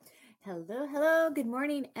Hello, hello. Good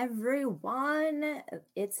morning, everyone.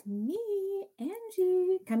 It's me,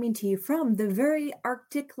 Angie, coming to you from the very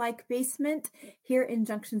Arctic-like basement here in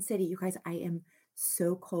Junction City. You guys, I am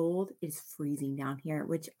so cold. It's freezing down here,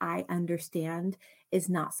 which I understand is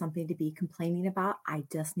not something to be complaining about. I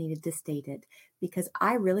just needed to state it because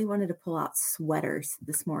I really wanted to pull out sweaters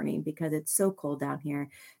this morning because it's so cold down here.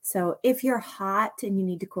 So if you're hot and you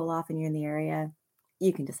need to cool off and you're in the area,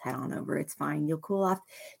 you can just head on over. It's fine. You'll cool off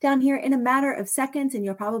down here in a matter of seconds, and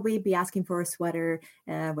you'll probably be asking for a sweater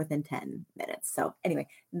within 10 minutes. So anyway,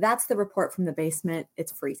 that's the report from the basement.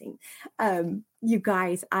 It's freezing. You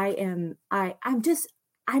guys, I'm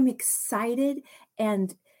excited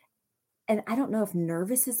and I don't know if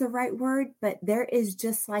nervous is the right word, but there is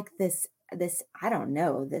just like this I don't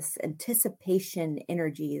know, this anticipation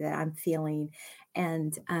energy that I'm feeling.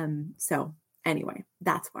 And so anyway,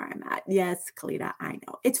 that's where I'm at. Yes, Kalita, I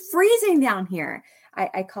know. It's freezing down here.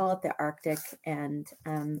 I call it the Arctic, and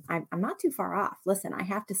I'm not too far off. Listen, I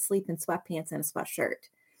have to sleep in sweatpants and a sweatshirt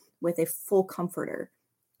with a full comforter.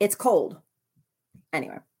 It's cold.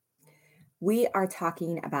 Anyway, we are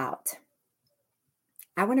talking about,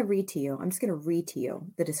 I want to read to you, I'm just going to read to you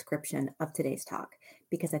the description of today's talk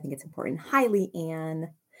because I think it's important. Hi,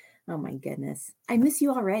 Leanne. Oh my goodness. I miss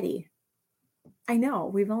you already. I know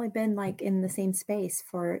we've only been like in the same space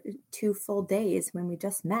for 2 full days when we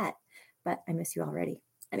just met, but I miss you already.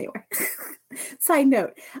 Anyway, side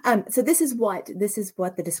note. So this is what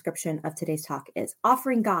the description of today's talk is.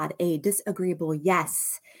 Offering God a disagreeable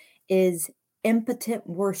yes is impotent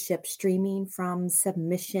worship streaming from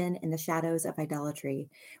submission in the shadows of idolatry.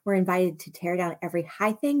 We're invited to tear down every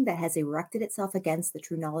high thing that has erected itself against the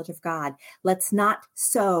true knowledge of God. Let's not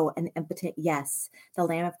sow an impotent yes. The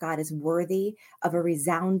Lamb of God is worthy of a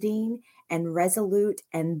resounding and resolute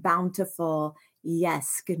and bountiful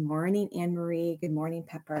yes. Good morning, Anne Marie. Good morning,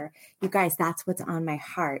 Pepper. You guys, that's what's on my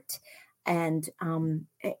heart. And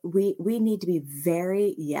we need to be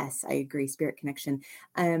very, yes, I agree, spirit connection.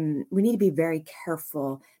 We need to be very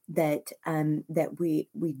careful that we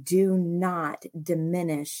do not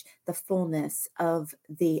diminish the fullness of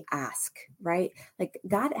the ask, right? Like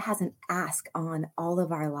God has an ask on all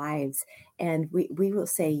of our lives, and we will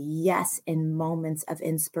say yes in moments of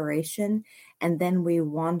inspiration, and then we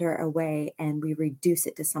wander away and we reduce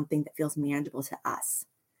it to something that feels manageable to us.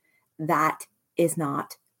 That is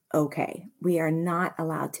not okay. We are not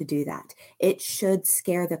allowed to do that. It should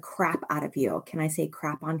scare the crap out of you. Can I say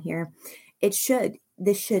crap on here? It should.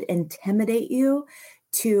 This should intimidate you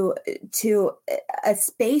to a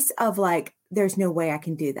space of like, there's no way I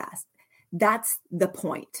can do that. That's the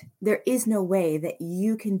point. There is no way that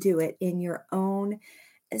you can do it in your own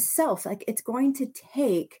self. Like it's going to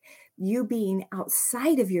take you being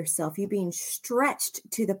outside of yourself, you being stretched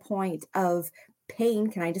to the point of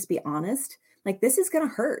pain. Can I just be honest? Like this is going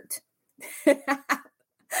to hurt.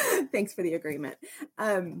 Thanks for the agreement.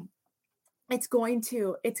 It's going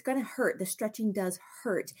to hurt. The stretching does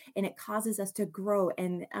hurt, and it causes us to grow.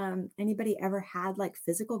 And anybody ever had like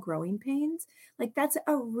physical growing pains? Like that's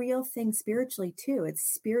a real thing spiritually too. It's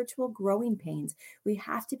spiritual growing pains. We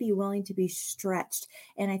have to be willing to be stretched.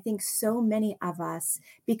 And I think so many of us,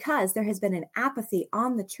 because there has been an apathy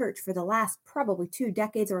on the church for the last probably 2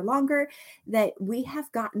 decades or longer, that we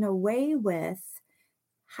have gotten away with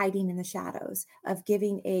hiding in the shadows of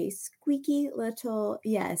giving a squeaky little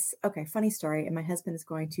yes. Okay, funny story. And my husband is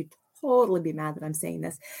going to totally be mad that I'm saying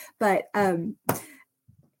this, but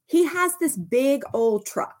he has this big old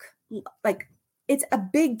truck. Like it's a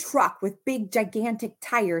big truck with big gigantic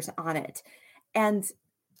tires on it. And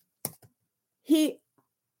he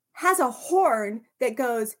has a horn that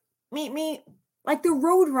goes, meet me, like the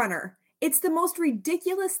Roadrunner. It's the most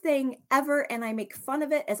ridiculous thing ever, and I make fun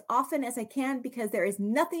of it as often as I can because there is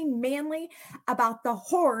nothing manly about the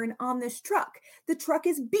horn on this truck. The truck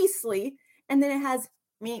is beastly, and then it has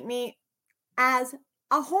meet me as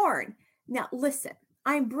a horn. Now, listen,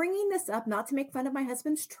 I'm bringing this up not to make fun of my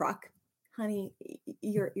husband's truck. Honey,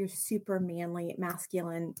 you're super manly,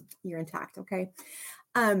 masculine, you're intact, okay?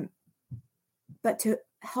 But to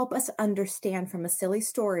help us understand from a silly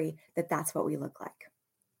story that that's what we look like.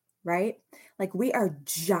 Right? Like we are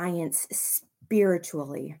giants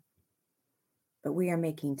spiritually, but we are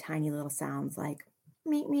making tiny little sounds like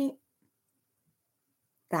meet me.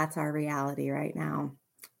 That's our reality right now.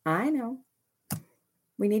 I know.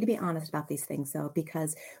 We need to be honest about these things though,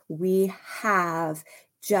 because we have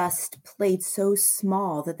just played so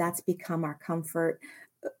small that that's become our comfort.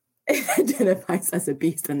 It identifies as a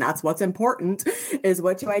beast, and that's what's important is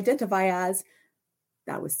what you identify as.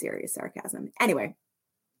 That was serious sarcasm. Anyway.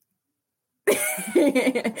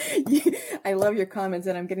 I love your comments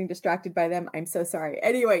and I'm getting distracted by them. I'm so sorry.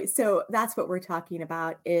 Anyway, so that's what we're talking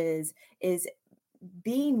about is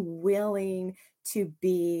being willing to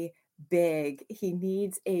be big. He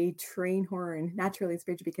needs a train horn, naturally and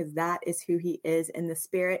spiritually, because that is who he is in the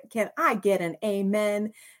spirit. Can I get an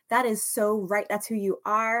amen? That is so right. That's who you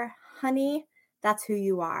are, honey. That's who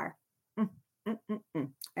you are. Mm, mm, mm, mm.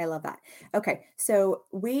 I love that. Okay, so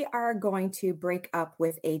we are going to break up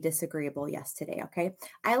with a disagreeable yes today. Okay,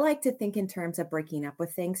 I like to think in terms of breaking up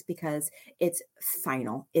with things because it's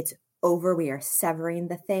final, it's over. We are severing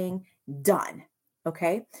the thing, done.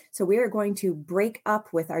 Okay, so we are going to break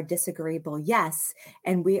up with our disagreeable yes,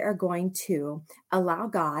 and we are going to allow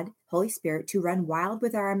God, Holy Spirit, to run wild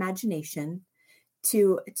with our imagination,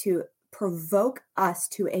 to provoke us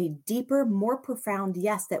to a deeper, more profound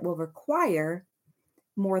yes that will require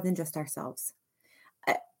more than just ourselves.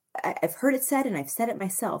 I, I've heard it said, and I've said it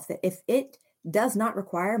myself, that if it does not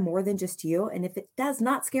require more than just you, and if it does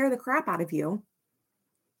not scare the crap out of you,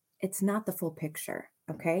 it's not the full picture.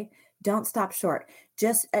 Okay. Don't stop short.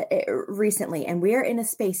 Just recently, and we're in a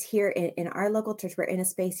space here in our local church, we're in a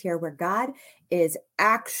space here where God is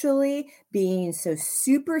actually being so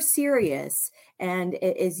super serious and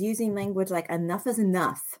is using language like enough is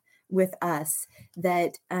enough with us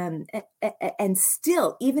that and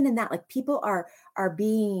still even in that, like, people are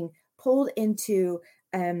being pulled into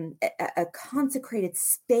a consecrated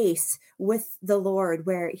space with the Lord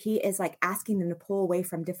where he is like asking them to pull away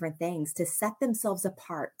from different things to set themselves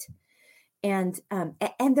apart. And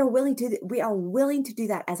they're willing to, we are willing to do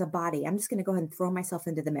that as a body. I'm just going to go ahead and throw myself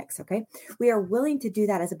into the mix. Okay. We are willing to do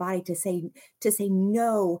that as a body to say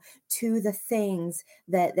no to the things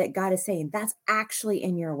that God is saying that's actually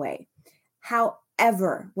in your way.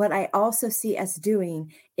 However, what I also see us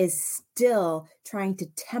doing is still trying to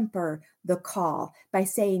temper the call by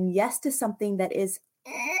saying yes to something that is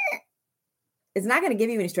not going to give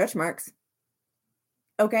you any stretch marks.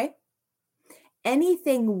 Okay.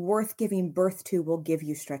 Anything worth giving birth to will give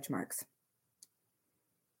you stretch marks.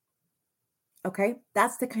 Okay.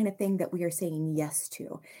 That's the kind of thing that we are saying yes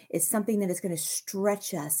to, is something that is going to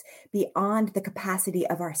stretch us beyond the capacity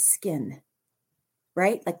of our skin,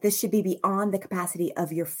 right? Like this should be beyond the capacity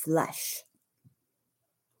of your flesh.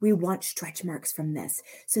 We want stretch marks from this.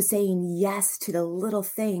 So saying yes to the little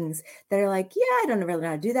things that are like, yeah, I don't really know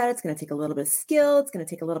how to do that. It's going to take a little bit of skill. It's going to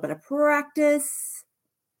take a little bit of practice.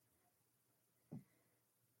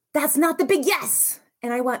 That's not the big yes.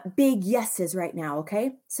 And I want big yeses right now.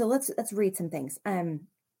 Okay. So let's read some things.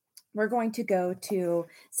 We're going to go to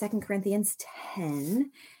 2 Corinthians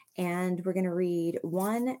 10 and we're going to read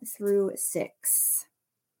 1 through 6.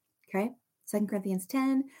 Okay. 2 Corinthians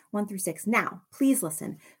 10, 1 through 6. Now, please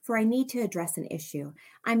listen, for I need to address an issue.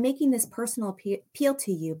 I'm making this personal appeal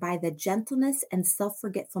to you by the gentleness and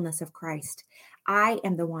self-forgetfulness of Christ. I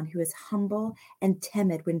am the one who is humble and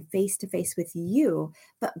timid when face to face with you,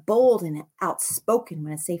 but bold and outspoken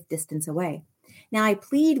when a safe distance away. Now, I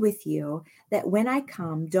plead with you that when I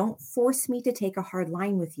come, don't force me to take a hard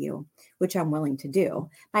line with you, which I'm willing to do,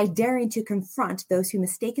 by daring to confront those who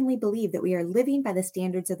mistakenly believe that we are living by the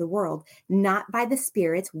standards of the world, not by the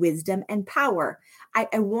Spirit's wisdom and power. I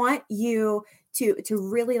want you to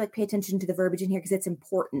really like pay attention to the verbiage in here because it's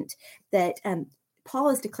important that Paul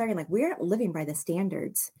is declaring like we aren't living by the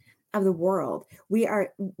standards of the world. We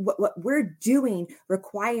are what we're doing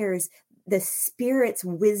requires the Spirit's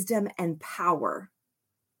wisdom and power,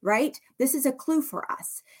 right? This is a clue for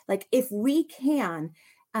us. Like if we can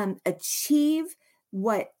achieve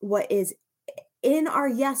what is in our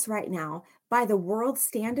yes right now by the world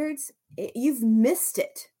standards, you've missed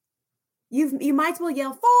it. You might as well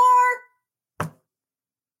yell 4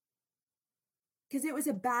 because it was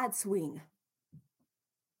a bad swing.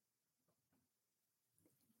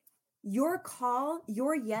 Your call,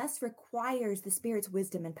 your yes requires the Spirit's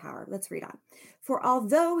wisdom and power. Let's read on. For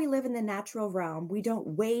although we live in the natural realm, we don't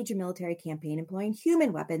wage a military campaign employing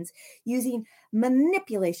human weapons using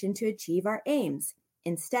manipulation to achieve our aims.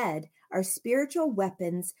 Instead, our spiritual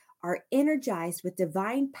weapons are energized with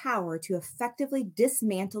divine power to effectively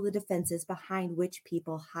dismantle the defenses behind which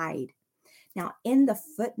people hide. Now, in the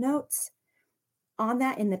footnotes on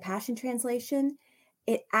that, in the Passion Translation,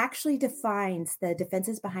 it actually defines the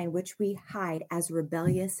defenses behind which we hide as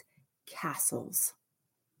rebellious castles.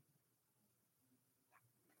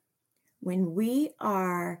 When we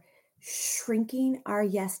are shrinking our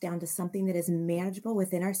yes down to something that is manageable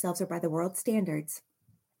within ourselves or by the world standards,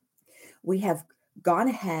 we have gone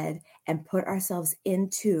ahead and put ourselves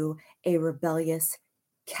into a rebellious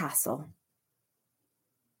castle.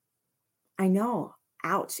 I know.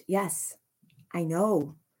 Ouch. Yes, I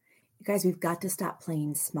know. You guys, we've got to stop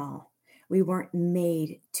playing small. We weren't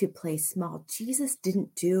made to play small. Jesus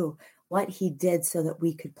didn't do what he did so that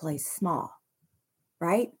we could play small,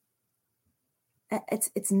 right?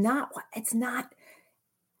 It's not.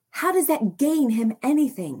 How does that gain him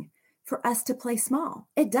anything for us to play small?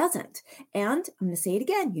 It doesn't. And I'm going to say it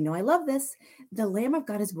again. You know, I love this. The Lamb of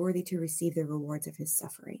God is worthy to receive the rewards of his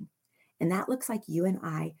suffering. And that looks like you and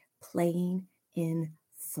I playing in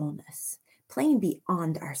fullness, playing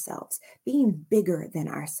beyond ourselves, being bigger than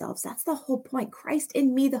ourselves. That's the whole point. Christ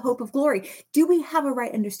in me, the hope of glory. Do we have a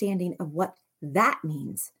right understanding of what that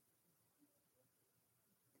means?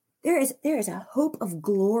 There is a hope of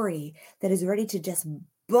glory that is ready to just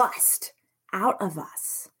bust out of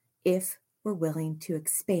us if we're willing to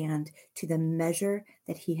expand to the measure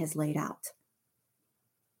that he has laid out.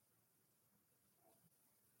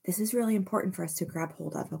 This is really important for us to grab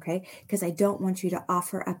hold of, okay? Because I don't want you to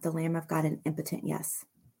offer up the Lamb of God an impotent yes.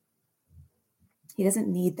 He doesn't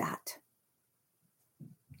need that.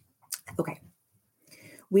 Okay.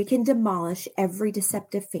 We can demolish every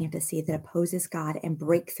deceptive fantasy that opposes God and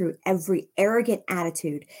break through every arrogant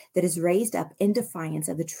attitude that is raised up in defiance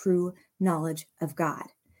of the true knowledge of God.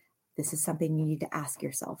 This is something you need to ask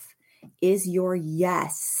yourself. Is your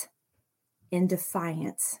yes in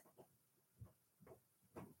defiance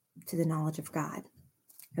to the knowledge of God?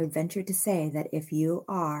 I would venture to say that if you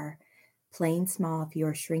are playing small, if you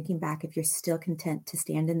are shrinking back, if you're still content to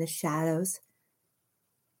stand in the shadows,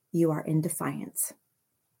 you are in defiance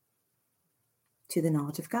to the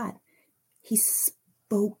knowledge of God. He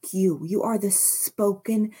spoke you. You are the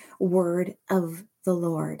spoken word of the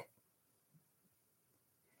Lord.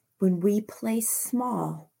 When we play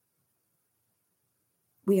small,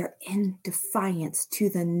 we are in defiance to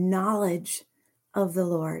the knowledge of the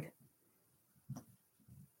Lord.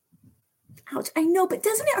 Ouch, I know, but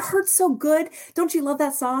doesn't it hurt so good? Don't you love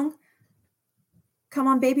that song? Come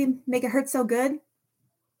on, baby, make it hurt so good.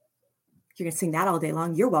 You're going to sing that all day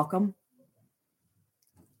long. You're welcome.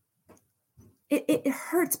 It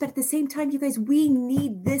hurts, but at the same time, you guys, we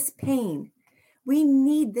need this pain. We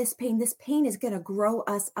need this pain. This pain is going to grow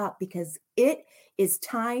us up because it is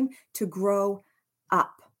time to grow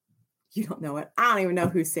up. You don't know it. I don't even know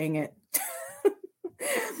who sang it.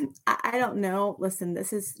 I don't know. Listen,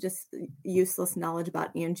 this is just useless knowledge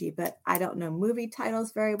about Angie, but I don't know movie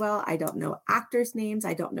titles very well. I don't know actors' names.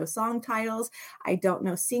 I don't know song titles. I don't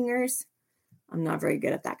know singers. I'm not very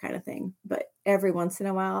good at that kind of thing, but every once in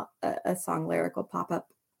a while, a song lyric will pop up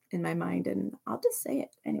in my mind and I'll just say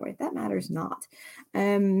it. Anyway, that matters not.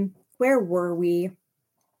 Where were we?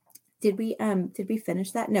 Did we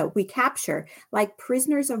finish that? No, we capture like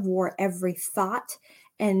prisoners of war every thought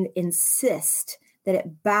and insist that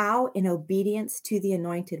it bow in obedience to the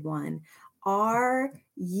Anointed One. Are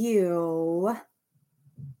you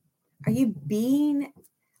being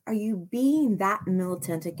that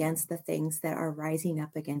militant against the things that are rising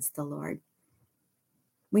up against the Lord?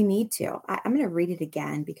 We need to. I'm going to read it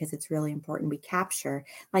again because it's really important. We capture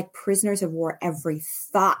like prisoners of war every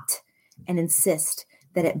thought and insist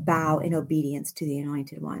that it bow in obedience to the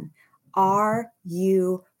Anointed One. Are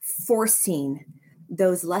you forcing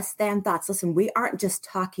those less than thoughts? Listen, we aren't just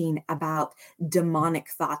talking about demonic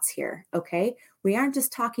thoughts here, okay? We aren't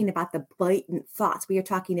just talking about the blatant thoughts. We are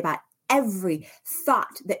talking about every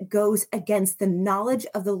thought that goes against the knowledge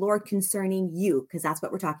of the Lord concerning you, because that's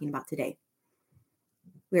what we're talking about today.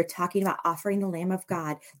 We're talking about offering the Lamb of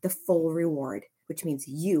God the full reward, which means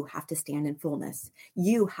you have to stand in fullness.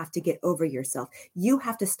 You have to get over yourself. You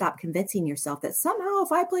have to stop convincing yourself that somehow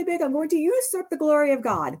if I play big, I'm going to usurp the glory of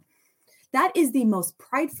God. That is the most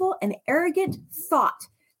prideful and arrogant thought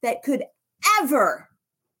that could ever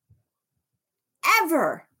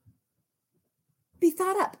be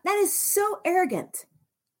thought up. That is so arrogant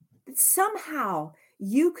that somehow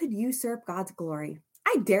you could usurp God's glory.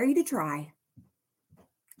 I dare you to try.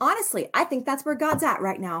 Honestly, I think that's where God's at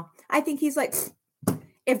right now. I think he's like,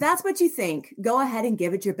 if that's what you think, go ahead and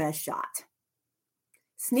give it your best shot.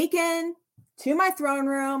 Sneak in to my throne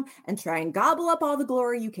room and try and gobble up all the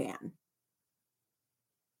glory you can.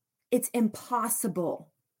 It's impossible.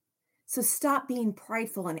 So stop being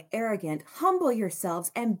prideful and arrogant. Humble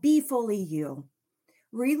yourselves and be fully you.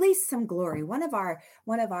 Release some glory. One of our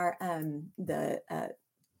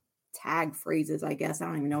tag phrases, I guess, I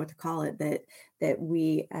don't even know what to call it, that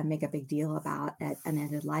we make a big deal about at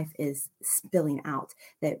Unedited Life is spilling out.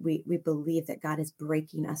 That we believe that God is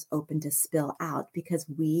breaking us open to spill out because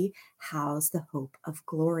we house the hope of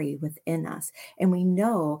glory within us. And we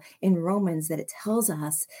know in Romans that it tells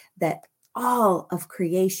us that all of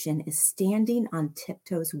creation is standing on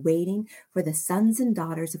tiptoes, waiting for the sons and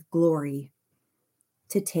daughters of glory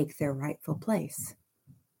to take their rightful place.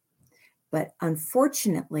 But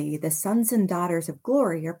unfortunately, the sons and daughters of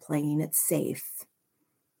glory are playing it safe.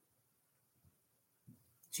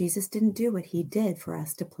 Jesus didn't do what he did for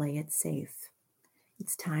us to play it safe.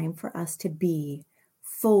 It's time for us to be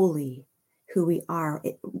fully who we are.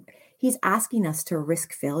 He's asking us to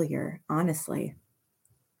risk failure, honestly.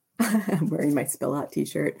 I'm wearing my Spill Out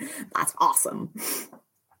t-shirt. That's awesome.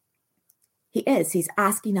 He is. He's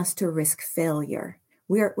asking us to risk failure.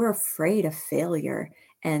 We're afraid of failure.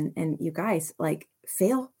 And you guys, like,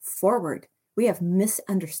 fail forward. We have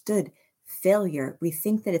misunderstood failure. We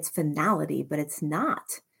think that it's finality, but it's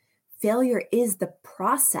not. Failure is the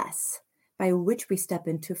process by which we step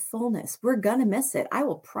into fullness. We're going to miss it. I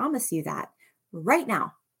will promise you that right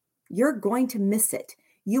now. You're going to miss it.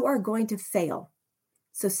 You are going to fail.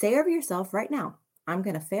 So say over yourself right now, I'm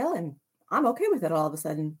going to fail and I'm okay with it all of a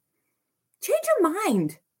sudden. Change your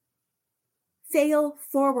mind. Fail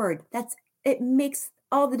forward. It makes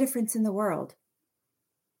all the difference in the world.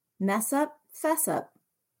 Mess up, fess up.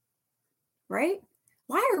 Right?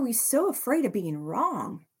 Why are we so afraid of being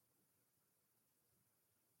wrong?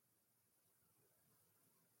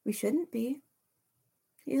 We shouldn't be.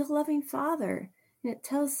 He's a loving Father. And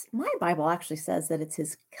my Bible actually says that it's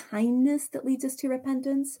his kindness that leads us to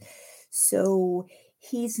repentance. So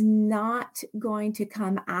he's not going to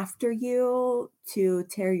come after you to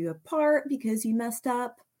tear you apart because you messed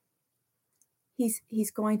up.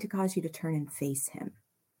 He's going to cause you to turn and face him.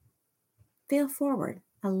 Fail forward.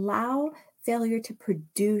 Allow failure to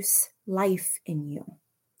produce life in you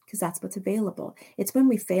because that's what's available. It's when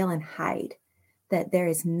we fail and hide that there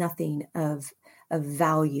is nothing of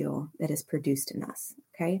value that is produced in us.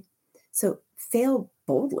 Okay. So fail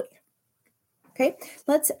boldly. Okay.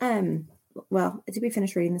 Let's, well, did we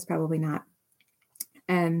finish reading this? Probably not.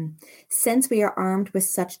 Since we are armed with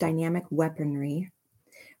such dynamic weaponry,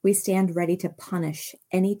 we stand ready to punish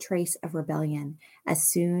any trace of rebellion as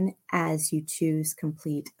soon as you choose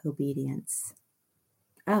complete obedience.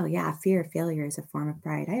 Oh yeah. Fear of failure is a form of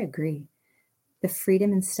pride. I agree. The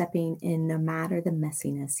freedom in stepping in, no matter the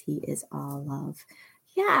messiness, he is all love.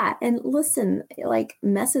 Yeah. And listen, like,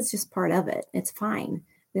 mess is just part of it. It's fine.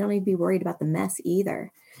 We don't need to be worried about the mess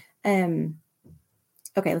either.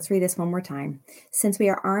 Okay, let's read this one more time. Since we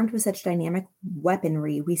are armed with such dynamic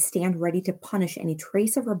weaponry, we stand ready to punish any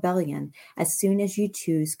trace of rebellion as soon as you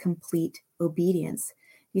choose complete obedience.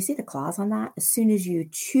 You see the clause on that? As soon as you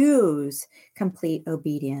choose complete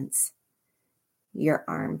obedience, you're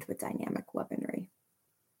armed with dynamic weaponry.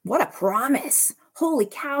 What a promise. Holy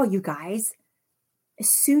cow, you guys. As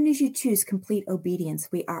soon as you choose complete obedience,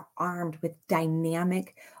 we are armed with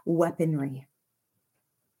dynamic weaponry.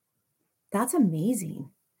 That's amazing.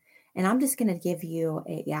 And I'm just going to give you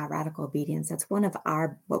radical obedience. That's one of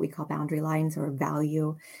our, what we call boundary lines or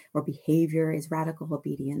value or behavior is radical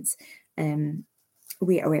obedience.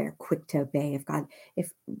 We are quick to obey.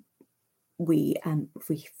 If we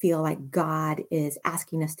feel like God is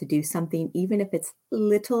asking us to do something, even if it's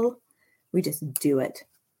little, we just do it.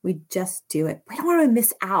 We just do it. We don't want to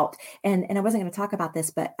miss out. And I wasn't going to talk about this,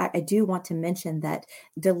 but I do want to mention that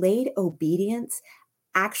delayed obedience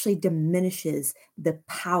actually diminishes the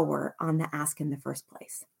power on the ask in the first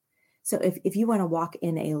place. So if you want to walk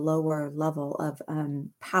in a lower level of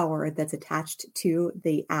power that's attached to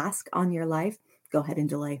the ask on your life, go ahead and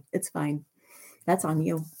delay. It's fine. That's on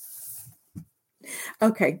you.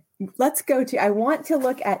 Okay, let's go to, I want to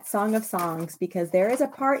look at Song of Songs because there is a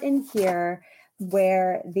part in here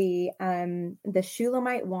where the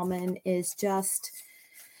Shulamite woman is just,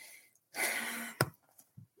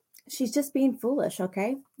 she's just being foolish,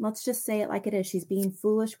 okay? Let's just say it like it is. She's being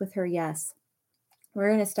foolish with her yes. We're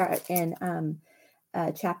going to start in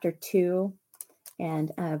chapter 2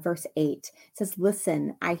 and verse 8. It says,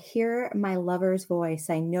 listen, I hear my lover's voice.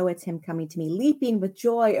 I know it's him coming to me, leaping with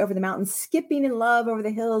joy over the mountains, skipping in love over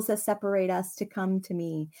the hills that separate us to come to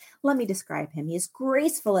me. Let me describe him. He is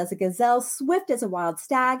graceful as a gazelle, swift as a wild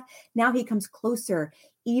stag. Now he comes closer,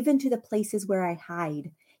 even to the places where I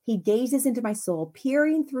hide. He gazes into my soul,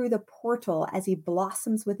 peering through the portal as he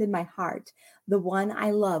blossoms within my heart. The one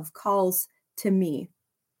I love calls to me.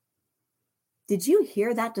 Did you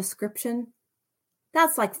hear that description?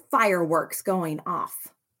 That's like fireworks going off.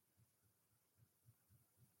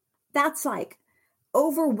 That's like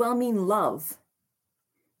overwhelming love.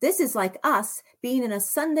 This is like us being in a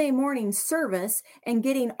Sunday morning service and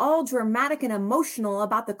getting all dramatic and emotional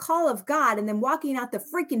about the call of God and then walking out the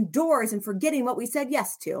freaking doors and forgetting what we said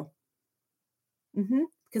yes to.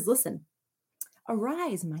 Because listen,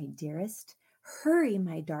 arise, my dearest. Hurry,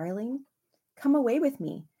 my darling. Come away with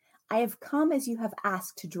me. I have come as you have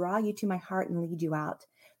asked to draw you to my heart and lead you out.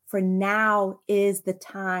 For now is the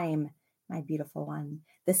time, my beautiful one.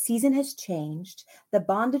 The season has changed. The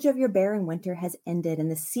bondage of your barren winter has ended, and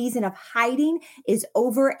the season of hiding is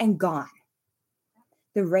over and gone.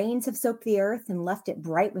 The rains have soaked the earth and left it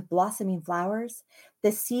bright with blossoming flowers.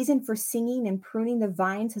 The season for singing and pruning the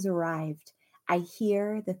vines has arrived. I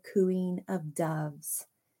hear the cooing of doves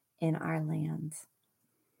in our land,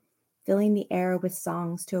 filling the air with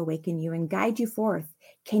songs to awaken you and guide you forth.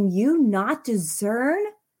 Can you not discern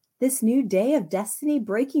this new day of destiny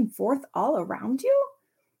breaking forth all around you?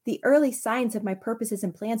 The early signs of my purposes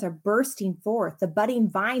and plans are bursting forth. The budding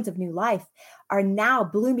vines of new life are now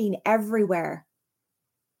blooming everywhere.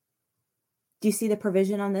 Do you see the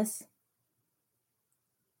provision on this?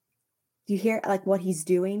 Do you hear like what he's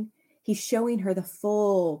doing? He's showing her the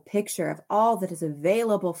full picture of all that is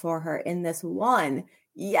available for her in this one.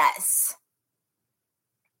 Yes.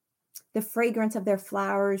 The fragrance of their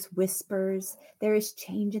flowers whispers, there is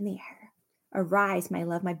change in the air. Arise, my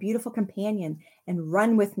love, my beautiful companion, and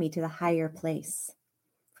run with me to the higher place.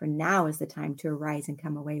 For now is the time to arise and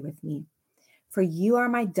come away with me. For you are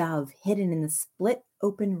my dove hidden in the split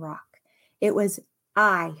open rock. It was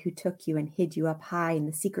I who took you and hid you up high in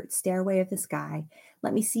the secret stairway of the sky.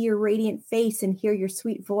 Let me see your radiant face and hear your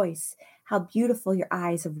sweet voice. How beautiful your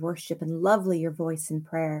eyes of worship and lovely your voice in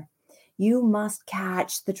prayer. You must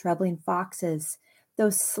catch the troubling foxes,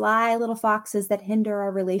 those sly little foxes that hinder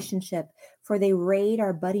our relationship, for they raid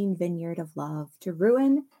our budding vineyard of love to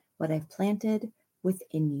ruin what I've planted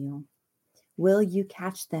within you. Will you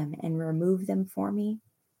catch them and remove them for me?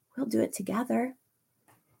 We'll do it together.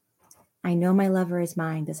 I know my lover is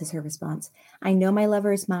mine. This is her response. I know my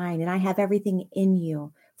lover is mine, and I have everything in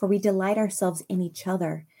you, for we delight ourselves in each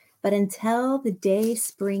other. But until the day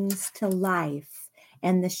springs to life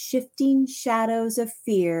and the shifting shadows of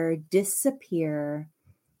fear disappear,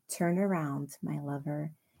 turn around, my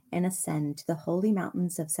lover, and ascend to the holy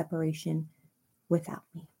mountains of separation without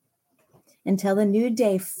me. Until the new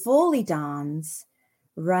day fully dawns,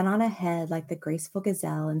 run on ahead like the graceful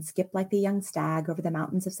gazelle and skip like the young stag over the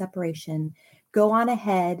mountains of separation. Go on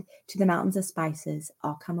ahead to the mountains of spices.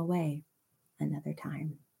 I'll come away another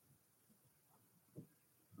time.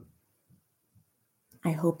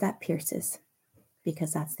 I hope that pierces,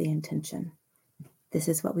 because that's the intention. This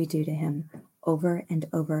is what we do to him over and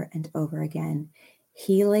over and over again.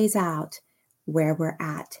 He lays out where we're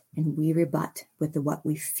at, and we rebut with what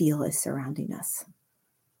we feel is surrounding us.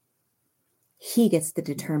 He gets to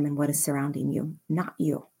determine what is surrounding you, not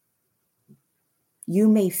you. You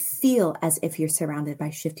may feel as if you're surrounded by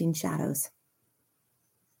shifting shadows.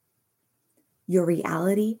 Your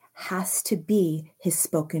reality has to be his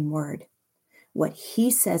spoken word. What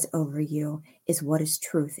he says over you is what is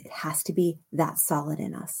truth. It has to be that solid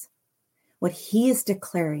in us. What he is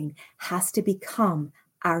declaring has to become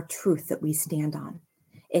our truth that we stand on.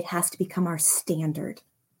 It has to become our standard,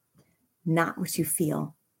 not what you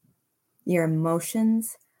feel. Your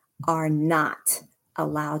emotions are not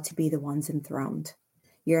allowed to be the ones enthroned.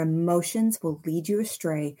 Your emotions will lead you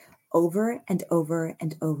astray over and over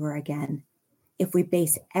and over again. If we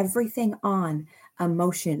base everything on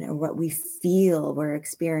emotion or what we feel we're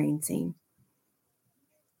experiencing,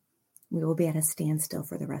 we will be at a standstill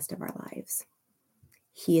for the rest of our lives.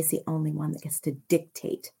 He is the only one that gets to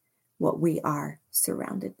dictate what we are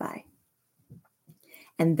surrounded by.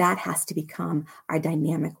 And that has to become our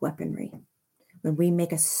dynamic weaponry. When we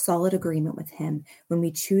make a solid agreement with him, when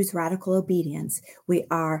we choose radical obedience, we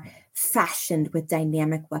are fashioned with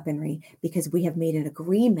dynamic weaponry because we have made an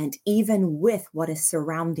agreement even with what is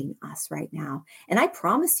surrounding us right now. And I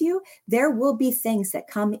promise you, there will be things that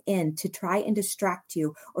come in to try and distract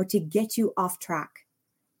you or to get you off track.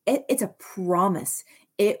 It's a promise.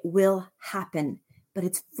 It will happen, but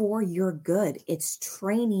it's for your good. It's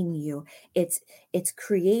training you. It's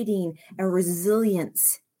creating a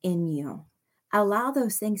resilience in you. Allow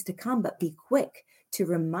those things to come, but be quick to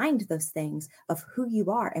remind those things of who you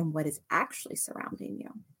are and what is actually surrounding you.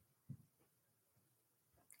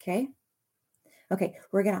 Okay. Okay.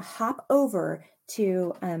 We're going to hop over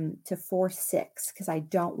to 4:6 because I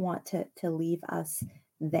don't want to leave us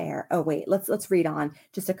there. Oh, wait, let's read on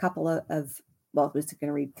just a couple of well, I was going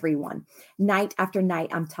to read 3:1. Night after night,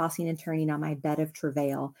 I'm tossing and turning on my bed of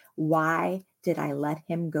travail. Why did I let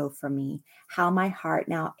him go from me? How my heart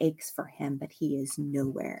now aches for him, but he is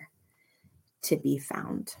nowhere to be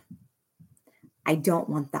found. I don't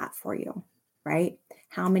want that for you, right?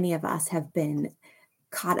 How many of us have been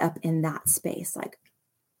caught up in that space? Like,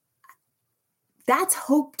 that's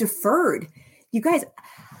hope deferred. You guys,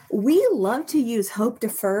 we love to use hope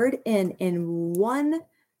deferred in one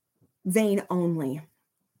vein only.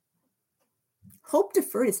 Hope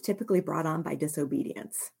deferred is typically brought on by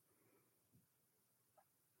disobedience.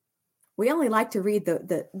 We only like to read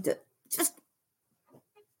the just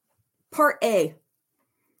part A.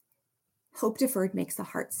 Hope deferred makes the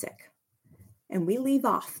heart sick. And we leave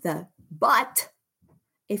off but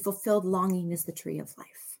a fulfilled longing is the tree of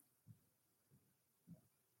life.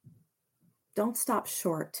 Don't stop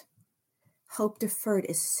short. Hope deferred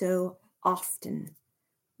is so often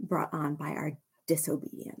brought on by our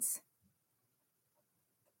disobedience.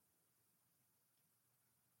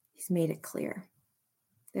 He's made it clear.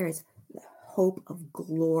 There is the hope of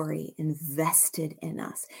glory invested in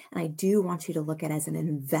us. And I do want you to look at it as an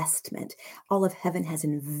investment. All of heaven has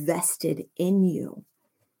invested in you.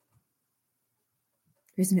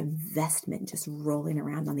 There's an investment just rolling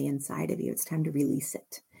around on the inside of you. It's time to release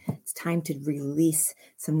it. It's time to release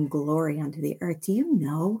some glory onto the earth. Do you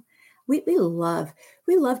know? We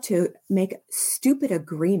love to make stupid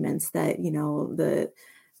agreements that,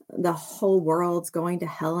 the whole world's going to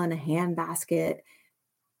hell in a handbasket.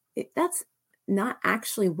 That's not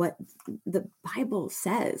actually what the Bible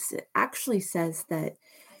says. It actually says that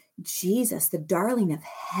Jesus, the darling of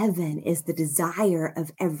heaven, is the desire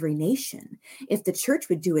of every nation. If the church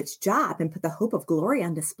would do its job and put the hope of glory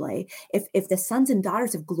on display, if the sons and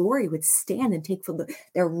daughters of glory would stand and take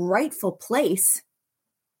their rightful place,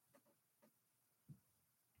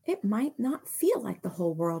 it might not feel like the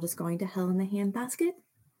whole world is going to hell in the handbasket.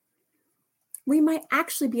 We might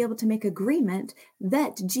actually be able to make agreement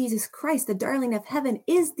that Jesus Christ, the darling of heaven,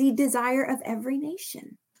 is the desire of every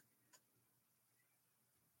nation.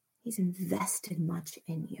 He's invested much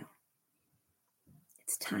in you.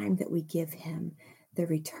 It's time that we give him the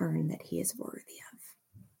return that he is worthy of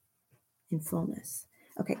in fullness.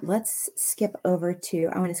 Okay, let's skip over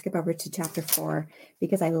I want to skip over to chapter 4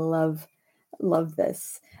 because I love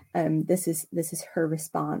this. This is her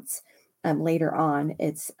response later on.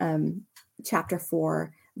 It's chapter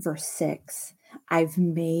 4, verse 6. I've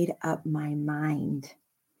made up my mind.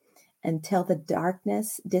 Until the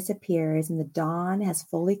darkness disappears and the dawn has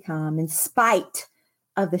fully come, in spite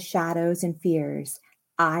of the shadows and fears,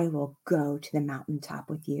 I will go to the mountaintop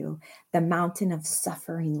with you, the mountain of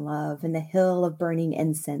suffering love and the hill of burning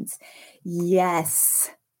incense. Yes,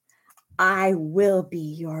 I will be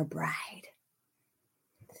your bride.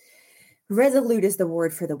 Resolute is the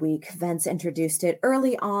word for the week. Vince introduced it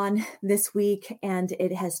early on this week, and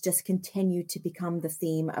it has just continued to become the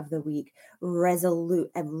theme of the week. Resolute,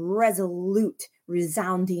 a resolute,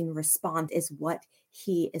 resounding response is what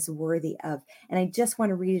he is worthy of. And I just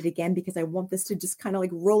want to read it again because I want this to just kind of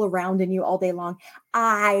like roll around in you all day long.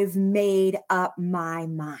 I've made up my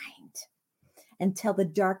mind. Until the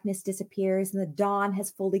darkness disappears and the dawn has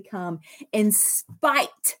fully come, in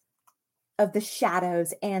spite of the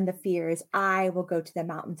shadows and the fears, I will go to the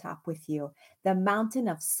mountaintop with you, the mountain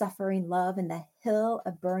of suffering love and the hill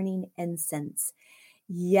of burning incense.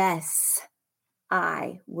 Yes,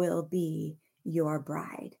 I will be your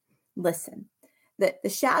bride. Listen, the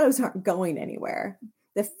shadows aren't going anywhere.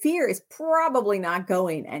 The fear is probably not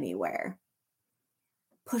going anywhere.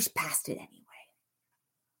 Push past it anyway.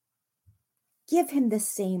 Give him the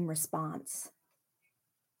same response.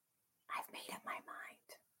 I've made up my mind.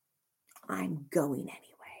 I'm going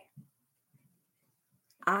anyway.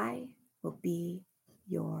 I will be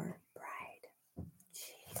your bride.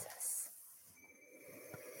 Jesus.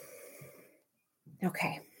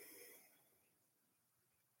 Okay.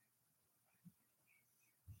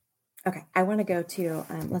 I want to go to,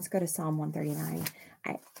 let's go to Psalm 139.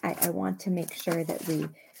 I want to make sure that we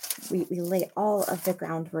lay all of the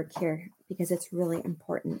groundwork here because it's really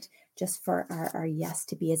important just for our yes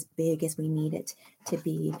to be as big as we need it to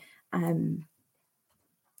be.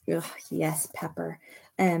 Yes, Pepper.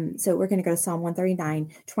 So we're going to go to Psalm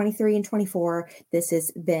 139, 23 and 24. This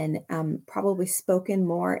has been probably spoken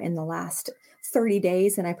more in the last 30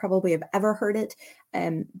 days than I probably have ever heard it.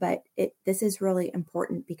 But this is really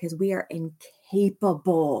important because we are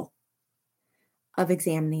incapable of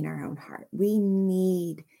examining our own heart. We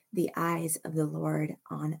need the eyes of the Lord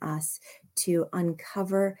on us to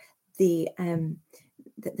uncover the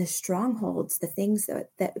strongholds, the things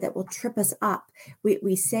that will trip us up.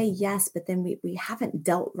 We say yes, but then we haven't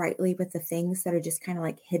dealt rightly with the things that are just kind of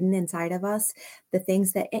like hidden inside of us, the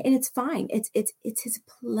things that, and it's fine. It's his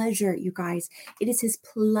pleasure, you guys. It is his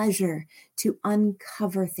pleasure to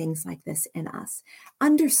uncover things like this in us.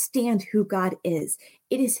 Understand who God is.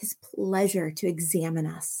 It is his pleasure to examine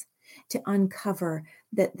us, to uncover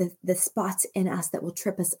the spots in us that will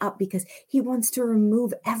trip us up, because he wants to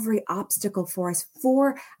remove every obstacle for us,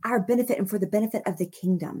 for our benefit and for the benefit of the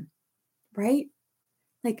kingdom, right?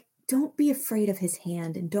 Like, Don't be afraid of his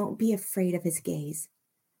hand and don't be afraid of his gaze.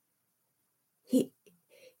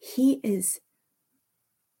 He is,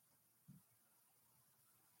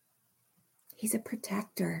 he's a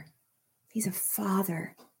protector. He's a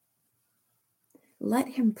father. Let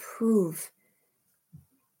him prove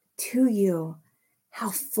to you how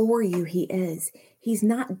for you he is. He's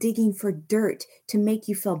not digging for dirt to make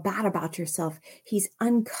you feel bad about yourself. He's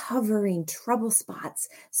uncovering trouble spots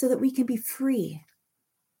so that we can be free.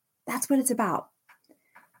 That's what it's about.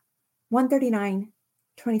 139,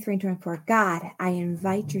 23 and 24. God, I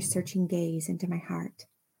invite your searching gaze into my heart.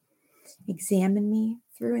 Examine me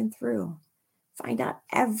through and through. Find out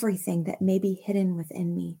everything that may be hidden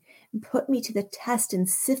within me and put me to the test and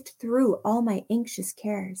sift through all my anxious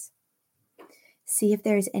cares. See if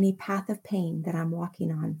there is any path of pain that I'm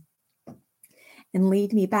walking on and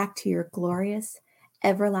lead me back to your glorious,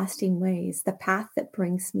 everlasting ways, the path that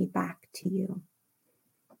brings me back to you.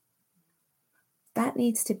 That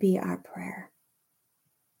needs to be our prayer.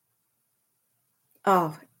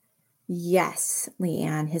 Oh, yes,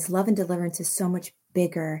 Leanne, his love and deliverance is so much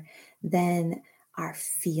bigger than our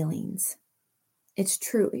feelings. It's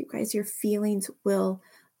true, you guys, your feelings will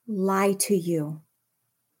lie to you.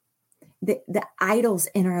 The idols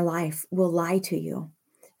in our life will lie to you.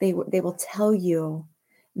 They will tell you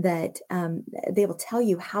that they will tell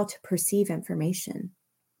you how to perceive information.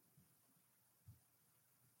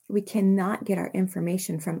 We cannot get our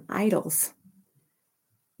information from idols.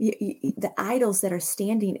 The idols that are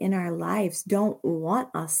standing in our lives don't want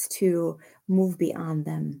us to move beyond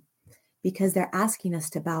them because they're asking us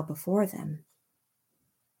to bow before them.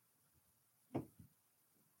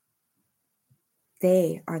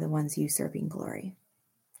 They are the ones usurping glory.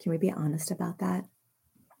 Can we be honest about that?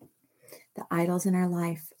 The idols in our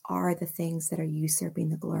life are the things that are usurping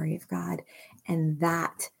the glory of God, and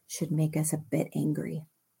that should make us a bit angry.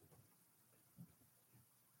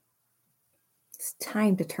 It's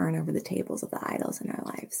time to turn over the tables of the idols in our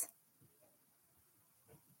lives.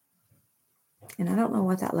 And I don't know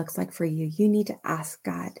what that looks like for you. You need to ask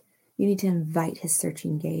God. You need to invite his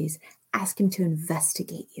searching gaze. Ask him to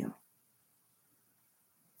investigate you.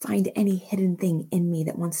 Find any hidden thing in me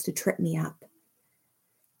that wants to trip me up.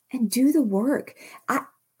 And do the work.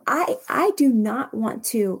 I do not want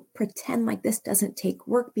to pretend like this doesn't take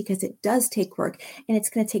work, because it does take work, and it's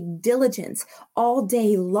going to take diligence all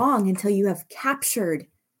day long until you have captured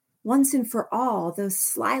once and for all those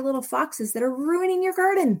sly little foxes that are ruining your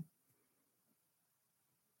garden.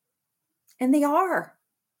 And they are.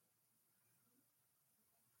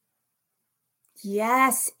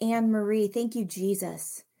 Yes, Anne Marie. Thank you,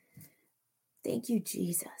 Jesus. Thank you,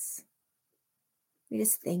 Jesus. We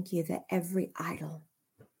just thank you that every idol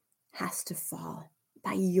has to fall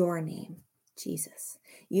by your name, Jesus.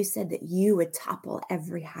 You said that you would topple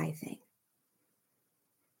every high thing.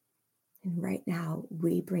 And right now,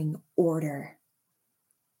 we bring order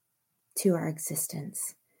to our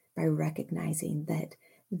existence by recognizing that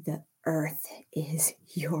the earth is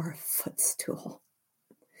your footstool.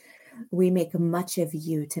 We make much of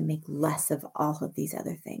you to make less of all of these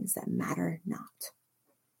other things that matter not.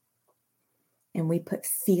 And we put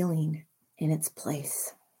feeling in its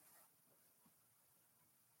place.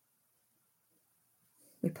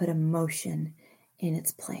 We put emotion in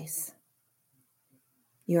its place.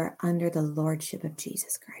 You are under the lordship of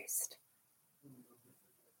Jesus Christ.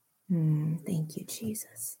 Thank you,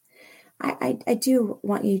 Jesus. I do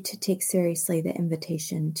want you to take seriously the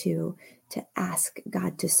invitation to ask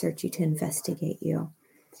God to search you, to investigate you.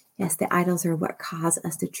 Yes, the idols are what cause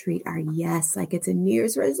us to treat our yes like it's a New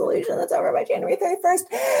Year's resolution that's over by January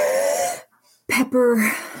 31st.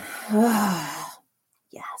 Pepper.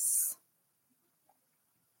 Yes.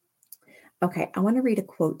 Okay, I want to read a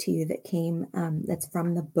quote to you that came, that's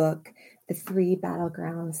from the book, The Three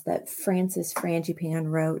Battlegrounds, that Francis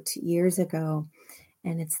Frangipane wrote years ago.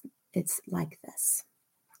 And it's like this.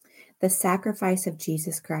 The sacrifice of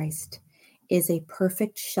Jesus Christ is a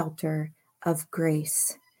perfect shelter of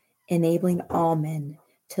grace, enabling all men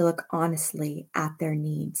to look honestly at their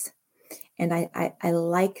needs. And I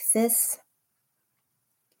like this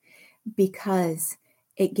because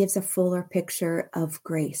it gives a fuller picture of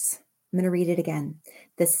grace. I'm going to read it again.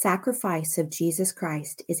 The sacrifice of Jesus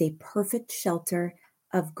Christ is a perfect shelter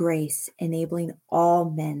of grace, enabling all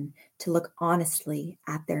men to look honestly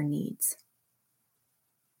at their needs.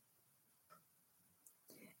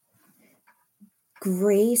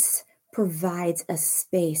 Grace provides a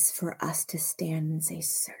space for us to stand and say,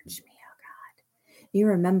 search me, oh God. You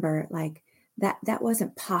remember, like, that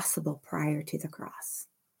wasn't possible prior to the cross.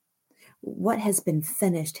 What has been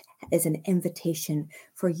finished is an invitation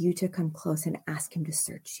for you to come close and ask him to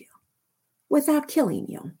search you. without killing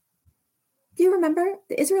you. Do you remember?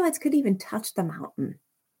 The Israelites couldn't even touch the mountain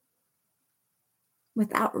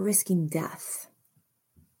without risking death.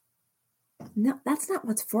 No, that's not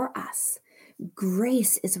what's for us.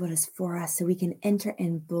 Grace is what is for us, so we can enter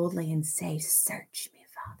in boldly and say, search me,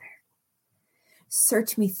 Father.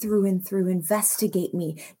 Search me through and through. Investigate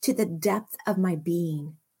me to the depth of my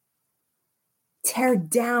being. Tear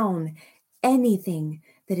down anything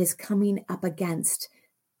that is coming up against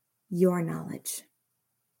your knowledge.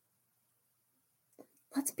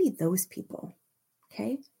 Let's be those people,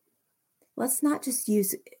 okay? Let's not just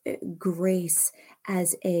use grace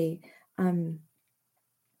as a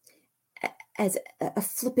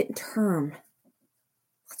flippant term.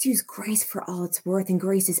 Let's use grace for all it's worth. And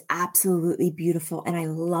grace is absolutely beautiful, and I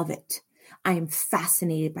love it. I am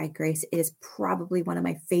fascinated by grace. It is probably one of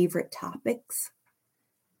my favorite topics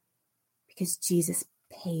because Jesus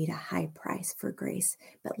paid a high price for grace,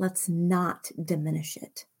 but let's not diminish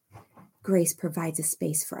it. Grace provides a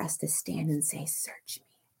space for us to stand and say, search me.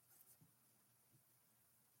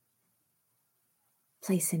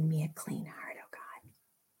 Place in me a clean heart, oh God.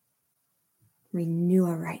 Renew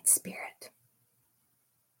a right spirit.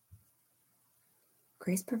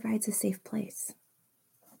 Grace provides a safe place.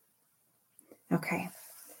 Okay,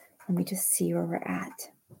 let me just see where we're at.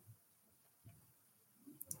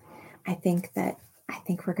 I think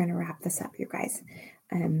we're going to wrap this up, you guys.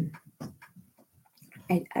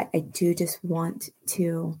 I do just want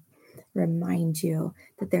to remind you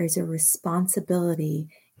that there's a responsibility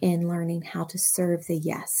in learning how to serve the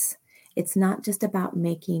yes. It's not just about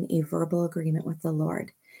making a verbal agreement with the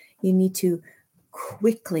Lord. You need to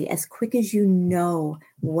quickly, as quick as you know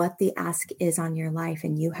what the ask is on your life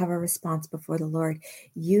and you have a response before the Lord,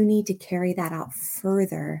 you need to carry that out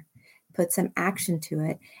further, put some action to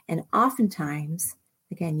it. And oftentimes,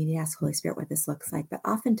 again, you need to ask Holy Spirit what this looks like, but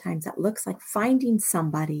oftentimes that looks like finding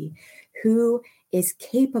somebody who is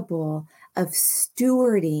capable of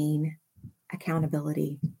stewarding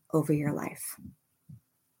accountability over your life.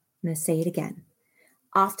 I'm going to say it again.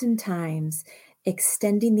 Oftentimes,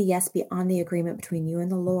 extending the yes beyond the agreement between you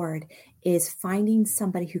and the Lord is finding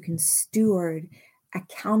somebody who can steward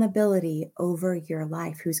accountability over your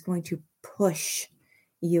life, who's going to push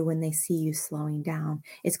you when they see you slowing down.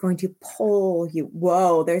 It's going to pull you.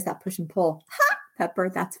 Whoa, there's that push and pull. Ha!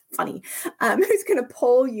 Pepper, that's funny. Who's going to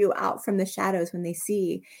pull you out from the shadows when they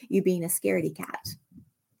see you being a scaredy cat.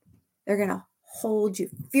 They're going to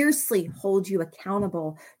fiercely hold you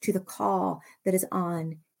accountable to the call that is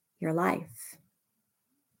on your life.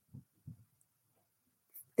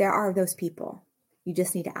 There are those people. You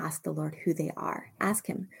just need to ask the Lord who they are. Ask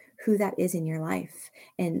him who that is in your life.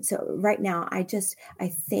 And so right now, I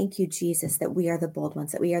thank you, Jesus, that we are the bold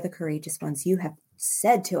ones, that we are the courageous ones. You have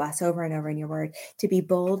said to us over and over in your word to be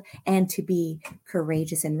bold and to be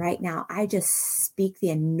courageous. And right now, I just speak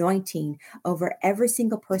the anointing over every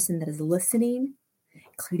single person that is listening,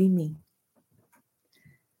 including me,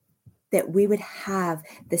 that we would have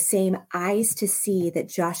the same eyes to see that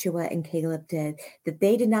Joshua and Caleb did, that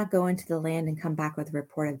they did not go into the land and come back with a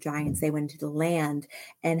report of giants. They went into the land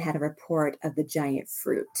and had a report of the giant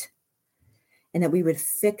fruit. And that we would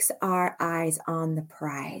fix our eyes on the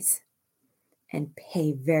prize and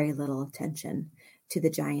pay very little attention to the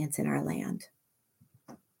giants in our land.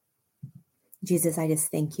 Jesus, I just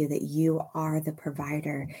thank you that you are the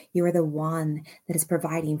provider. You are the one that is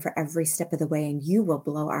providing for every step of the way, and you will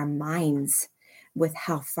blow our minds with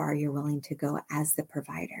how far you're willing to go as the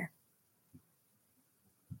provider.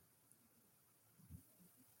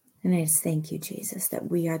 And I just thank you, Jesus, that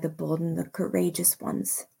we are the bold and the courageous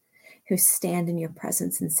ones who stand in your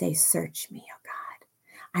presence and say, search me, oh God.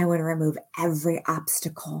 I want to remove every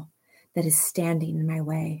obstacle that is standing in my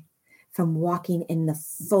way from walking in the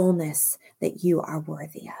fullness that you are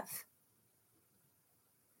worthy of.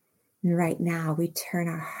 And right now, we turn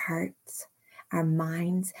our hearts, our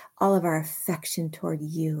minds, all of our affection toward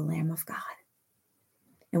you, Lamb of God.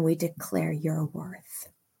 And we declare your worth.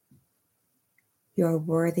 You're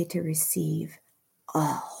worthy to receive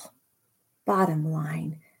all, bottom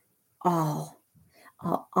line, all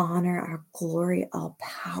honor, our glory, all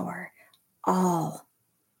power, all.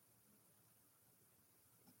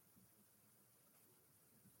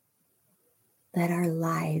 Let our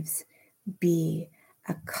lives be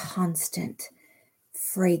a constant,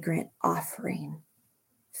 fragrant offering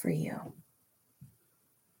for you.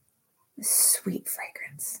 A sweet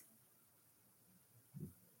fragrance.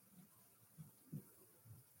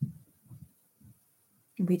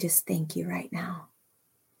 We just thank you right now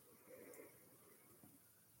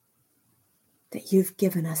that you've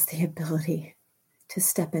given us the ability to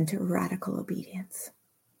step into radical obedience.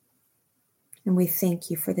 And we thank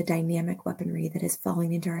you for the dynamic weaponry that is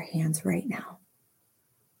falling into our hands right now.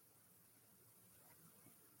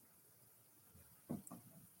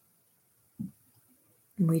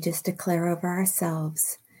 And we just declare over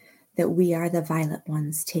ourselves that we are the violet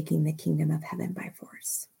ones taking the kingdom of heaven by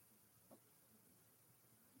force.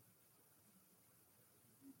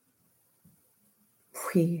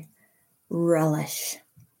 We relish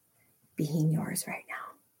being yours right now.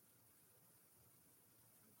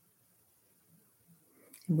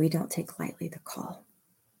 And we don't take lightly the call.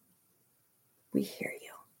 We hear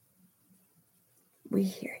you. We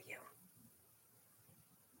hear you.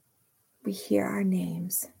 We hear our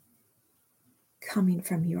names coming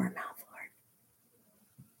from your mouth, Lord.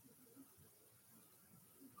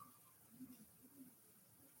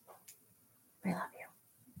 We love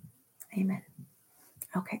you. Amen.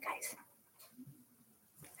 Okay, guys.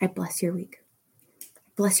 I bless your week.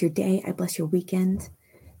 I bless your day. I bless your weekend.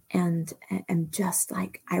 And just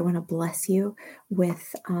like I want to bless you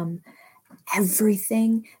with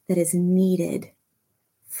everything that is needed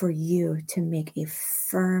for you to make a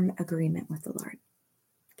firm agreement with the Lord.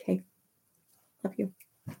 Okay? Love you.